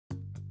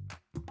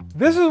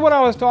This is what I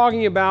was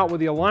talking about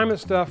with the alignment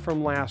stuff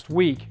from last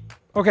week.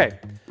 Okay,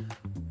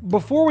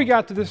 before we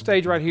got to this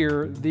stage right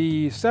here,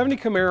 the 70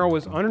 Camaro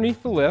was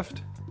underneath the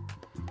lift.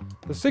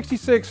 The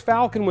 66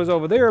 Falcon was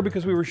over there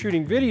because we were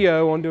shooting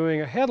video on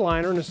doing a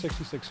headliner in a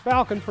 66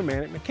 Falcon for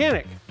Manic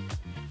Mechanic.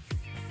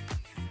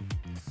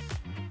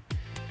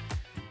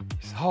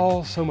 It's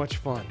all so much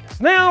fun.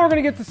 So now we're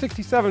gonna get the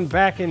 67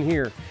 back in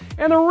here.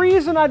 And the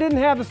reason I didn't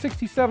have the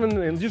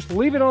 67 and just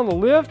leave it on the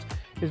lift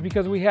is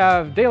because we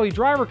have daily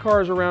driver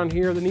cars around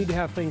here that need to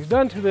have things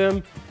done to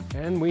them,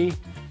 and we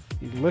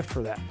need a lift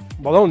for that.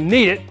 Well, don't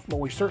need it, but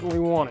we certainly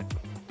want it.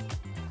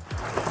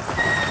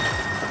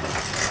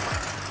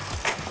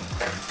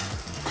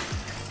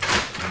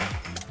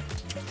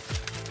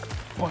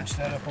 Bunch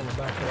that up on the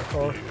back of the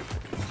car.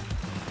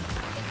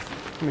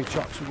 How many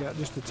chocks we got?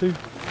 Just the two?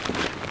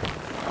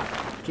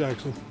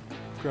 Jackson,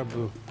 grab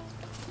the.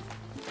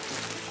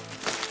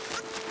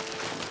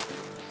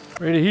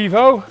 Ready to heave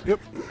ho? Yep.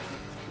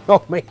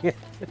 Oh man.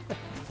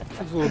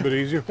 That's a little bit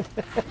easier.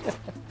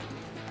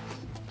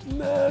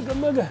 Mugga,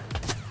 mugga.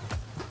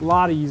 A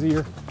lot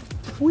easier.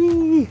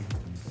 Whee!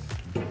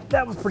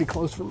 That was pretty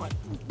close for my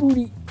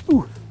booty.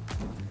 Ooh.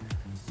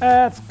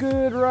 That's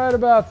good right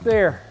about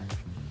there.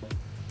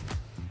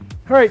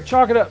 All right,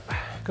 chalk it up,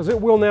 because it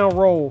will now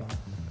roll.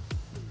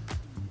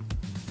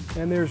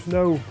 And there's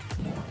no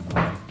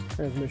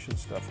transmission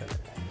stuff in it.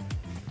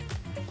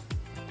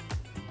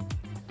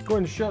 Go ahead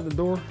and shut the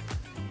door.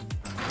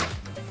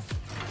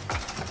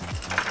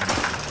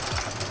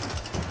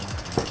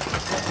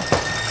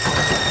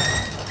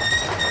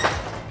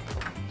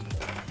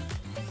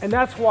 And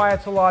that's why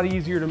it's a lot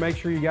easier to make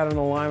sure you got an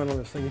alignment on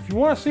this thing. If you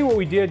want to see what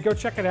we did, go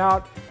check it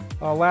out.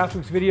 Last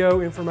week's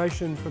video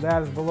information for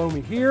that is below me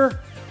here.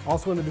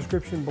 Also in the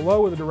description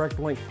below with a direct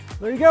link.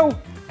 There you go. Now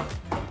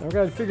we're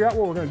going to figure out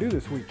what we're going to do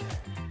this week.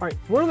 All right,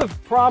 one of the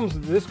problems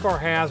that this car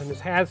has, and has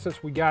had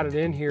since we got it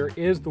in here,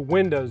 is the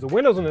windows. The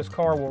windows on this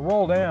car will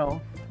roll down,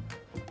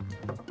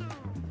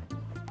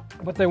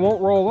 but they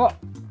won't roll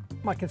up.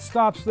 Like it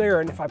stops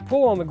there, and if I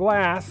pull on the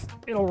glass,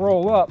 it'll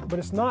roll up, but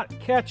it's not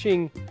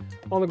catching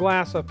on the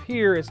glass up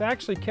here. It's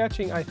actually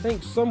catching, I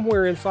think,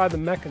 somewhere inside the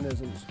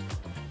mechanisms,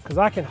 because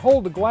I can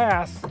hold the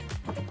glass,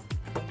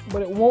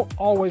 but it won't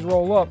always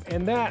roll up,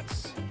 and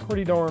that's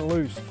pretty darn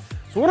loose.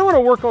 So what I want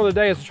to work on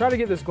today is to try to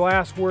get this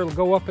glass where it'll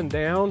go up and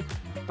down.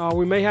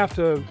 We may have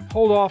to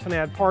hold off and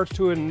add parts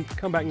to it and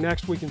come back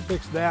next week and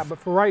fix that, but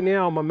for right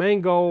now, my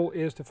main goal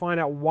is to find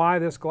out why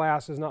this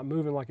glass is not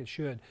moving like it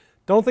should.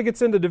 Don't think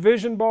it's in the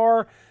division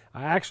bar.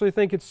 I actually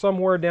think it's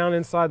somewhere down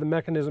inside the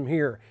mechanism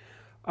here.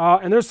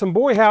 And there's some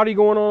boy howdy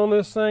going on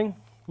this thing.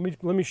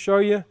 Let me show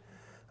you. I'm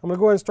going to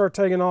go ahead and start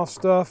taking off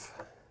stuff.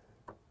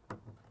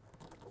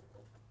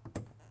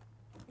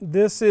 I'm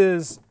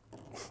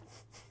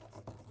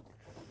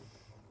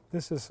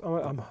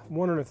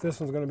wondering if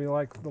this one's going to be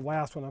like the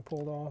last one I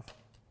pulled off.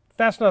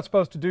 That's not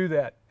supposed to do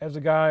that, as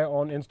a guy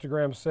on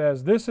Instagram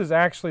says. This is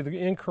actually the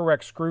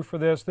incorrect screw for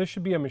this. This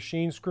should be a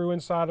machine screw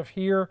inside of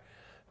here,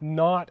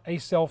 not a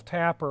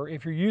self-tapper.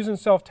 If you're using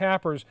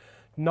self-tappers,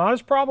 not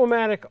as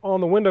problematic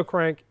on the window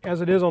crank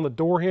as it is on the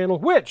door handle,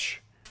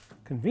 which,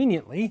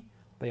 conveniently,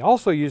 they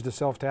also used a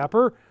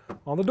self-tapper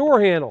on the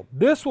door handle.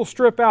 This will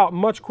strip out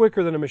much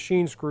quicker than a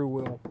machine screw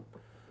will.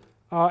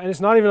 And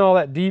it's not even all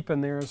that deep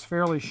in there. It's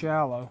fairly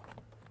shallow.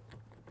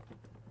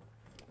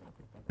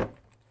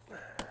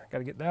 Got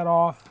to get that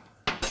off.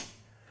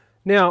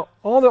 Now,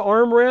 on the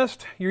armrest,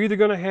 you're either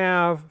going to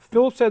have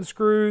Phillips head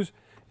screws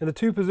in the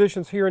two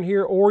positions here and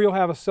here, or you'll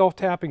have a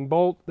self-tapping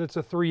bolt that's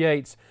a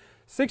 3/8.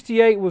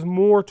 68 was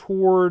more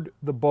toward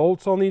the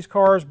bolts on these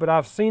cars, but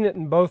I've seen it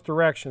in both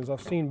directions.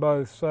 I've seen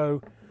both.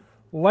 So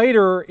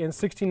later in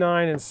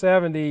 69 and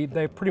 70,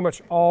 they pretty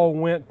much all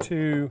went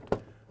to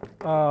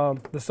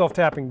the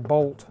self-tapping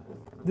bolt.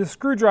 This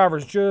screwdriver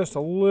is just a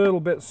little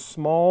bit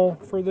small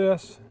for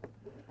this,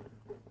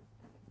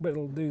 but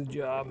it'll do the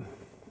job.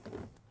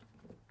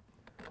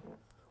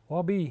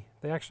 Well, they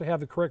actually have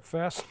the correct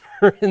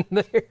fastener in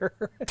there.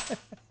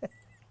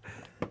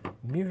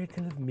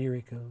 Miracle of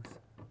miracles.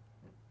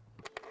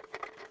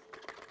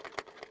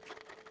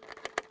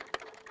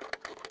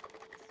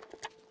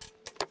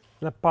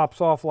 That pops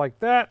off like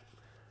that.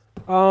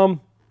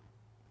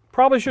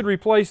 Probably should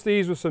replace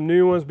these with some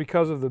new ones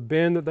because of the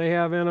bend that they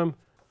have in them.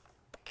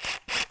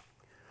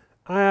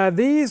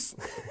 This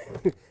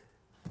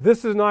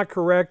is not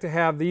correct to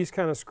have these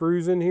kind of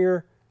screws in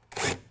here.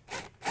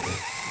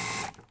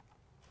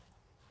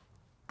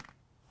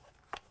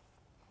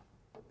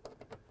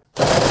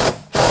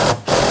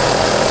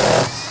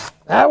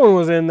 That one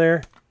was in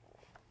there.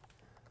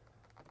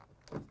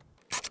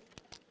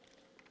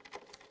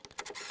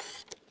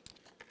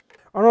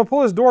 I'm going to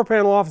pull this door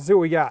panel off and see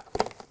what we got.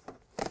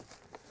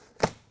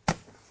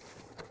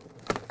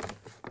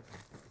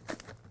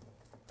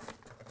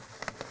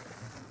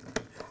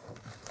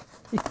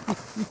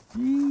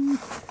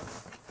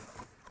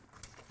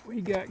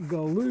 We got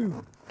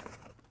glue.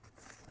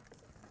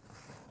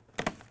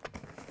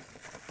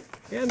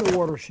 And the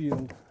water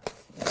shield.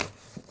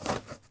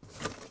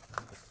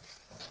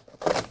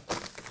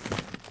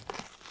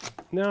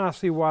 Now I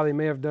see why they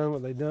may have done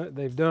what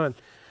they've done.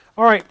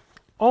 All right,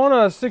 on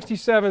a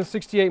 67,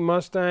 68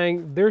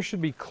 Mustang, there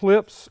should be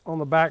clips on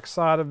the back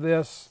side of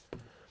this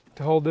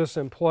to hold this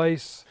in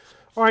place.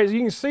 All right, so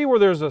you can see where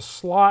there's a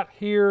slot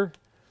here,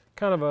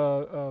 kind of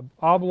a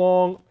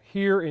oblong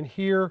here and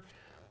here.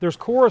 There's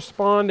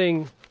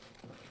corresponding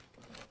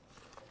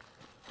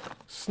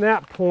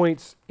snap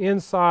points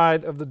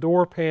inside of the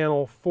door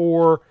panel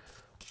for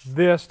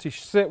this to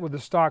sit with the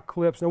stock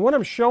clips. Now what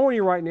I'm showing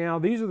you right now,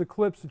 these are the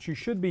clips that you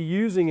should be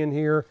using in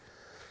here,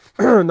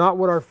 not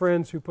what our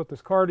friends who put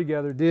this car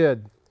together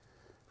did.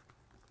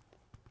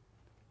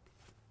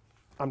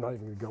 I'm not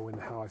even going to go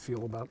into how I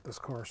feel about this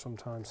car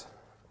sometimes.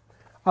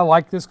 I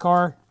like this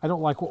car. I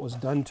don't like what was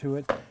done to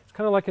it. It's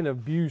kind of like an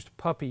abused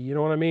puppy, you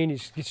know what I mean?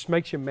 It just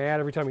makes you mad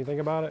every time you think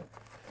about it.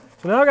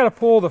 So now I got to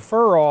pull the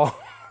fur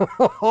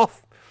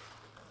off.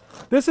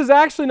 This is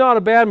actually not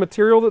a bad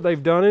material that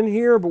they've done in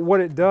here, but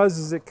what it does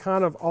is it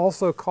kind of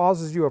also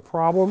causes you a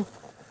problem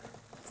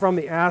from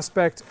the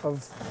aspect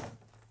of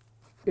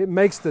it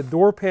makes the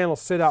door panel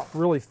sit out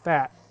really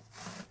fat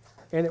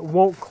and it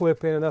won't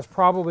clip in, and that's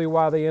probably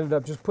why they ended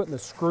up just putting the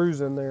screws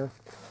in there.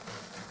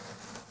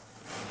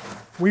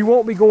 We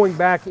won't be going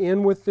back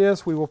in with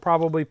this. We will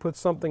probably put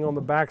something on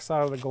the back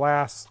side of the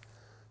glass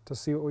to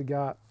see what we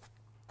got.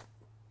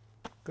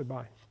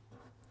 Goodbye.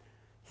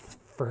 It's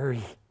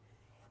furry.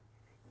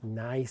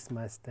 Nice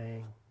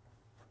Mustang.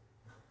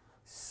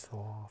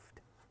 Soft.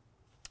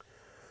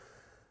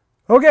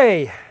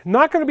 Okay,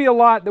 not going to be a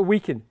lot that we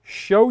can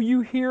show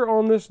you here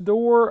on this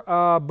door,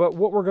 but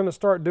what we're going to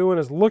start doing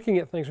is looking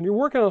at things. When you're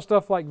working on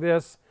stuff like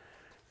this,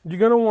 you're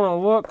going to want to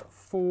look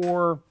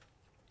for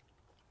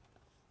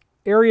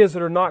areas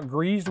that are not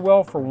greased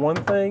well, for one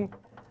thing.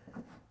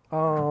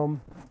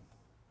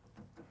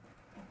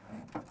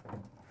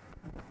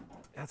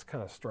 That's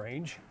kind of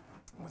strange.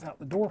 Without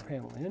the door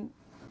panel in,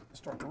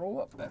 start to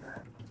roll up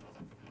better,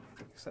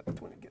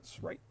 except when it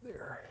gets right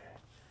there.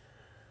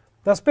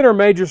 That's been our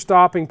major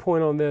stopping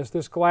point on this.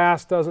 This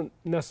glass doesn't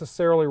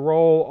necessarily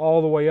roll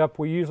all the way up.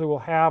 We usually will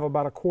have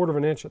about 1/4 of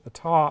an inch at the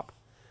top.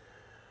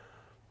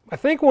 I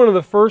think one of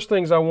the first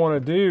things I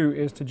want to do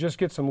is to just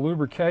get some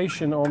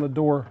lubrication on the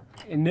door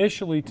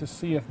initially to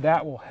see if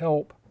that will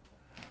help.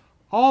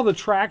 All the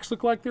tracks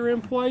look like they're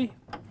in play.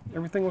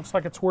 Everything looks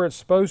like it's where it's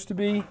supposed to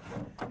be.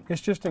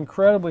 It's just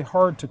incredibly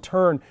hard to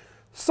turn.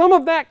 Some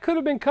of that could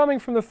have been coming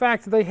from the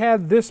fact that they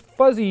had this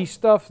fuzzy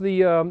stuff,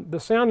 the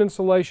sound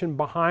insulation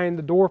behind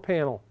the door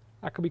panel.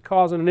 That could be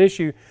causing an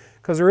issue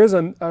because there is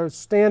a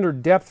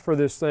standard depth for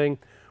this thing.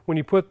 When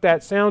you put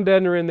that sound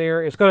deadener in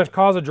there, it's going to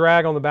cause a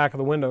drag on the back of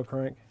the window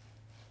crank.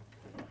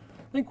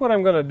 I think what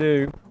I'm going to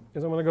do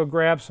is I'm going to go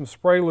grab some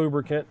spray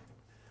lubricant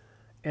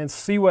and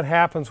see what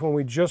happens when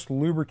we just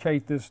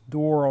lubricate this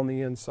door on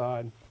the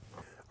inside.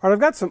 All right, I've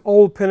got some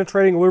old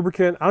penetrating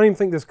lubricant. I don't even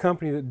think this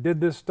company that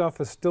did this stuff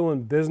is still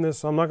in business,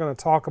 so I'm not going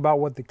to talk about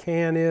what the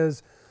can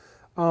is.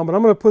 But I'm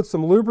going to put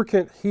some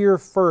lubricant here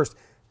first.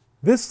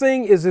 This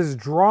thing is as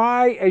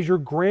dry as your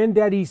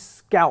granddaddy's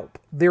scalp.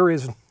 There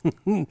is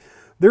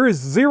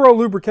zero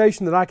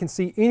lubrication that I can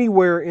see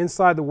anywhere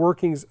inside the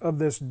workings of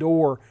this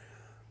door.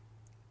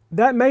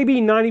 That may be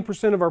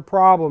 90% of our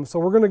problem. So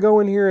we're going to go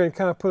in here and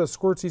kind of put a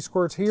squirtsy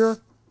squirts here.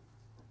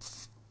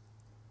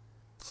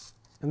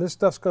 And this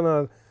stuff's going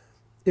to,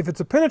 if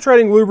it's a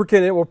penetrating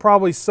lubricant, it will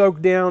probably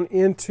soak down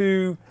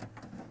into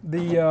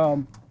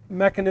the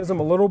mechanism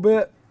a little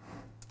bit.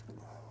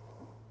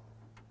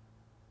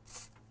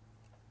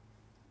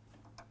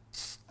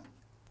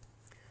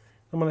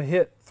 I'm going to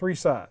hit 3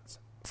 sides.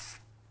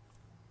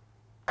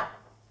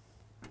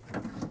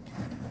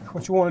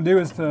 What you want to do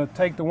is to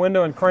take the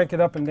window and crank it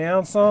up and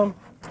down some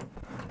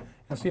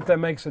and see if that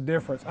makes a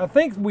difference. I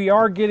think we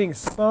are getting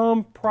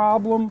some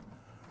problem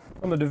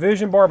on the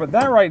division bar, but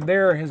that right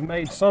there has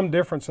made some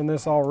difference in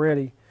this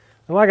already.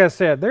 And like I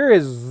said, there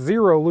is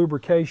zero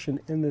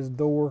lubrication in this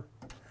door.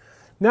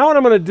 Now what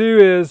I'm going to do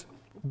is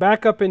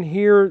back up in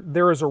here.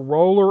 There is a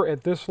roller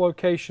at this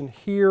location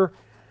here.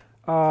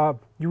 You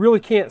really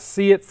can't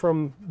see it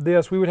from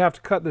this. We would have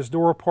to cut this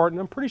door apart, and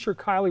I'm pretty sure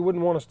Kylie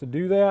wouldn't want us to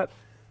do that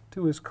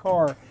to his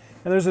car.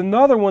 And there's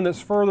another one that's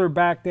further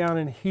back down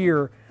in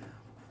here,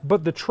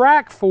 but the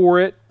track for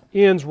it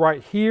ends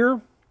right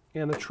here,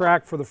 and the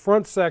track for the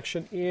front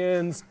section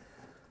ends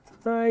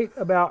right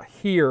about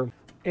here.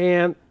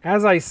 And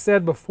as I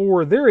said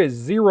before, there is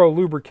zero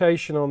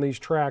lubrication on these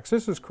tracks.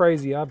 This is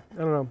crazy. I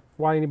don't know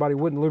why anybody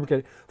wouldn't lubricate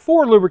it.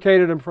 Ford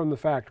lubricated them from the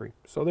factory,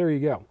 so there you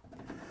go.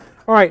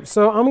 All right,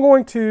 so I'm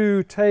going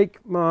to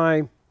take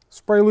my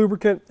spray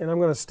lubricant and I'm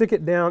going to stick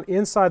it down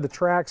inside the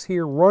tracks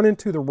here, run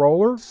into the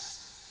roller,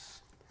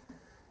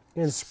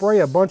 and spray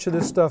a bunch of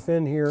this stuff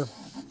in here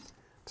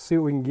to see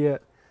what we can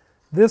get.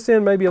 This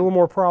end may be a little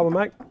more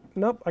problematic.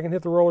 Nope, I can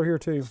hit the roller here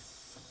too.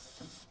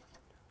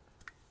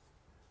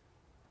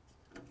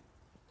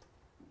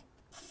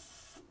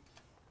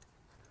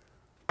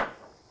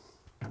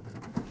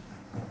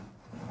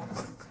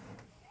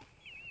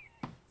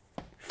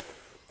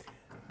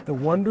 The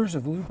wonders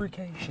of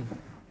lubrication.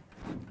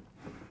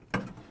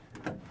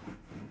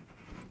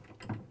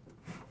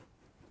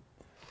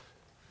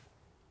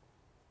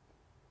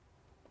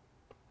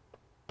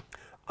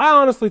 I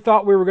honestly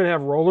thought we were going to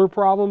have roller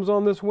problems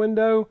on this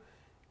window,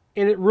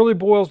 and it really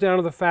boils down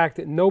to the fact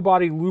that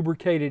nobody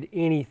lubricated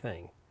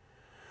anything.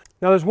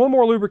 Now there's one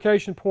more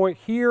lubrication point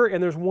here,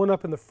 and there's one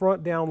up in the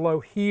front down low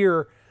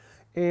here,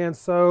 and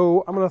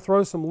so I'm going to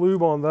throw some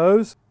lube on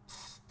those.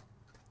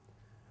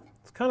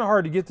 It's kind of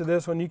hard to get to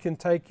this one. You can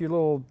take your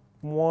little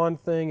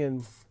wand thing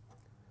and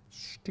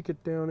stick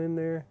it down in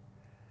there,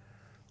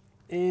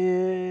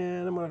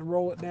 and I'm going to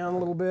roll it down a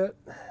little bit.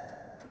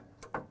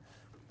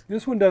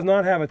 This one does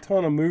not have a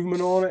ton of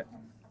movement on it,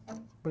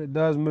 but it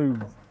does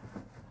move.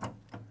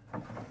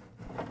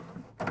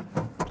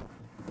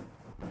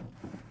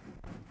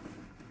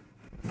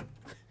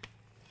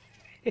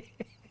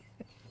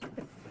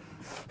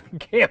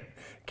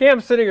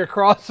 Cam's sitting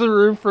across the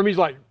room from me. He's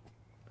like,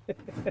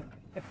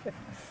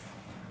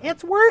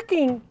 it's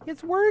working,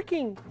 it's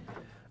working.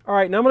 All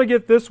right, now I'm going to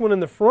get this one in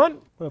the front.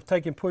 I'm going to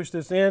take and push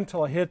this in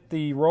until I hit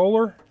the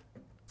roller.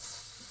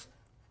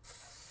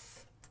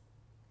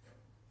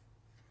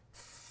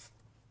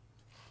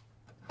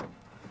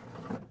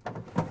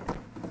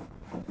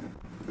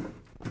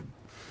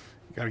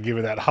 You gotta give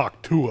it that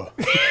hawk tua.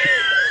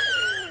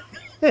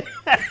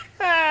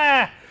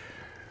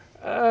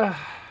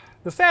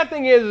 The sad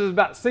thing is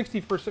about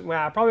 60%,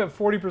 well, probably about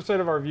 40%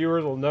 of our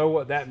viewers will know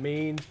what that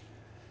means.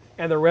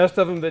 And the rest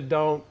of them that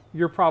don't,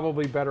 you're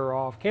probably better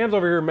off. Cam's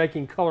over here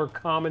making color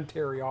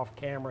commentary off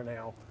camera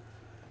now.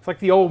 It's like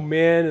the old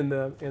men and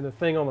the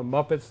thing on the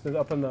Muppets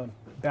up in the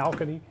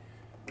balcony.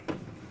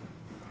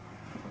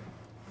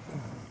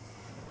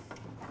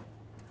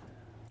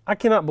 I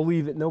cannot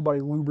believe that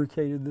nobody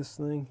lubricated this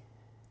thing.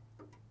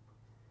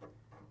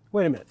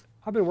 Wait a minute.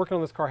 I've been working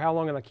on this car how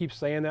long, and I keep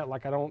saying that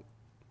like I don't.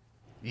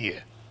 Yeah.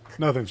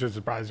 Nothing should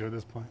surprise you at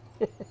this point.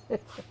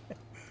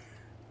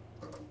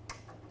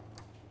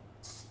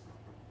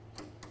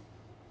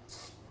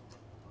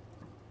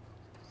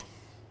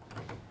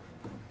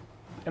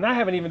 And I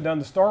haven't even done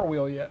the start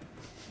wheel yet.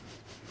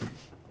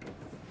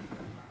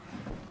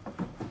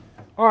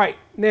 All right,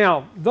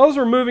 now, those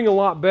are moving a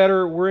lot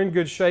better. We're in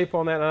good shape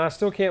on that, and I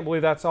still can't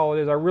believe that's all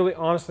it is. I really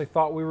honestly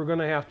thought we were going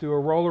to have to do a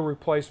roller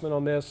replacement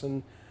on this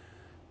and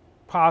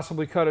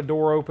possibly cut a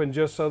door open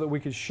just so that we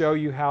could show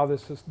you how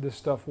this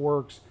stuff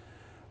works.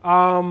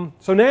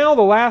 So now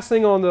the last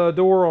thing on the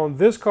door on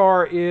this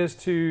car is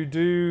to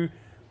do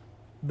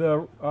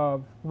the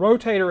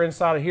rotator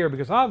inside of here,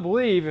 because I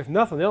believe if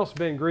nothing else has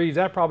been greased,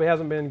 that probably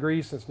hasn't been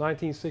greased since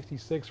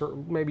 1966 or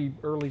maybe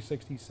early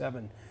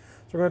 67.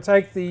 So we're going to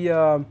take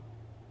the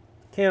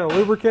can of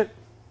lubricant.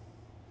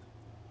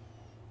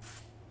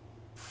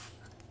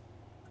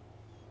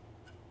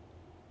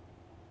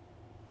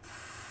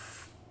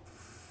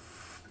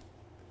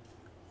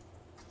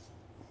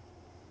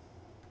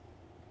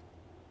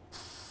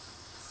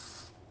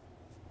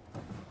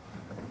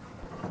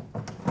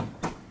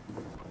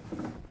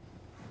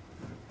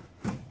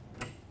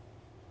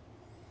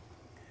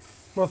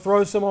 I'm going to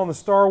throw some on the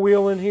star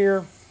wheel in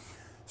here.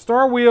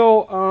 Star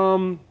wheel,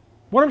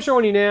 what I'm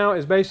showing you now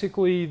is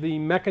basically the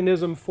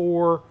mechanism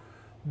for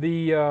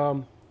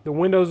the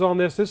windows on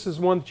this. This is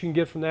one that you can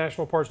get from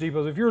National Parts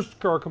Depots. If your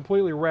car is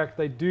completely wrecked,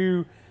 they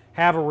do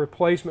have a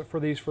replacement for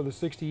these for the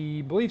 60,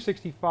 I believe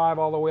 65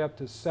 all the way up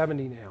to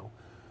 70 now.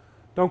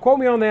 Don't quote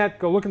me on that.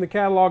 Go look in the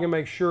catalog and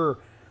make sure.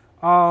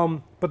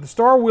 But the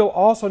star wheel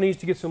also needs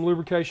to get some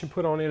lubrication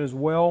put on it as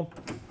well.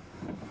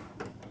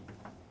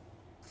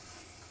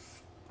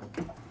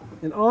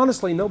 And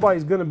honestly,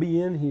 nobody's going to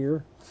be in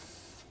here.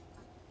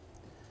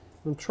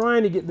 I'm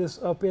trying to get this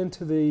up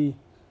into the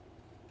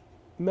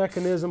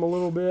mechanism a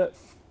little bit.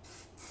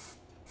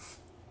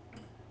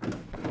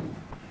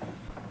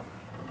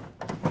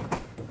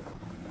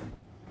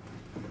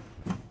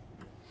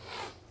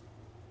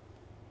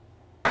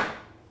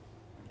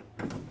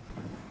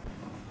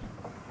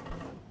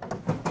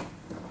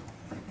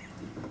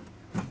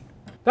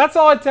 That's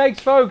all it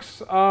takes, folks.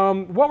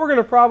 What we're going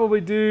to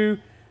probably do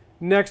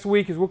next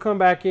week is we'll come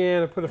back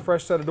in and put a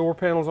fresh set of door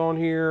panels on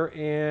here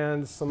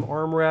and some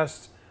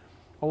armrests,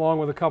 along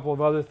with a couple of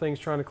other things,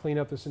 trying to clean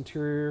up this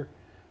interior.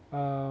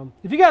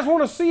 If you guys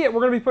want to see it, we're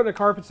going to be putting a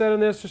carpet set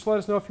in this. Just let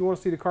us know if you want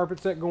to see the carpet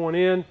set going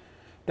in.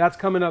 That's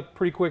coming up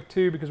pretty quick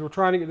too, because we're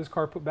trying to get this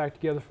car put back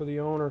together for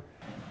the owner.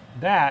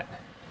 That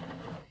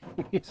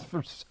is,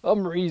 for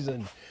some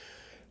reason,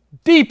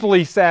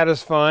 deeply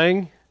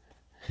satisfying.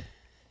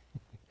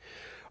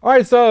 All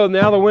right, so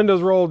now the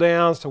windows roll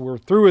down, so we're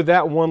through with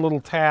that one little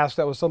task.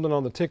 That was something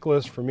on the tick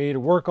list for me to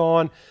work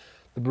on.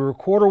 The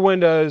quarter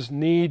windows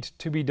need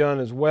to be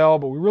done as well,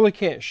 but we really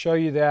can't show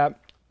you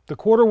that. The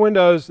quarter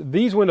windows,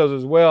 these windows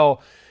as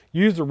well,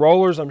 use the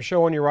rollers I'm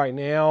showing you right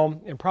now,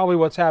 and probably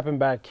what's happened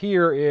back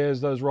here is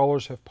those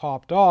rollers have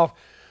popped off,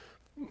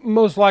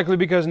 most likely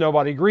because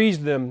nobody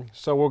greased them.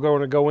 So we're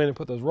going to go in and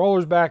put those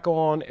rollers back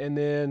on and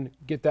then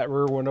get that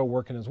rear window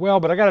working as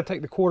well. But I got to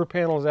take the quarter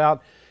panels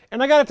out,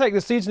 and I got to take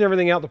the seats and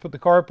everything out to put the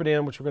carpet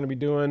in, which we're going to be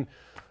doing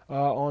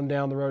on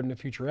down the road in a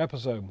future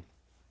episode.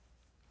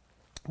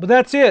 But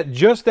that's it,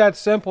 just that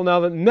simple.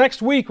 Now,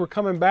 next week we're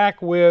coming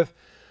back with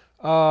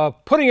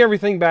putting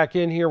everything back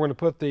in here. We're going to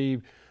put the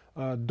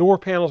door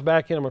panels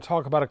back in. I'm going to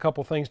talk about a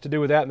couple things to do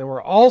with that. And then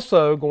we're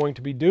also going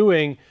to be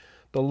doing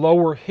the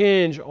lower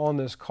hinge on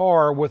this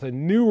car with a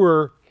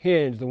newer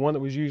hinge, the one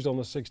that was used on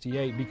the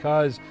 68,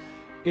 because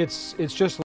it's just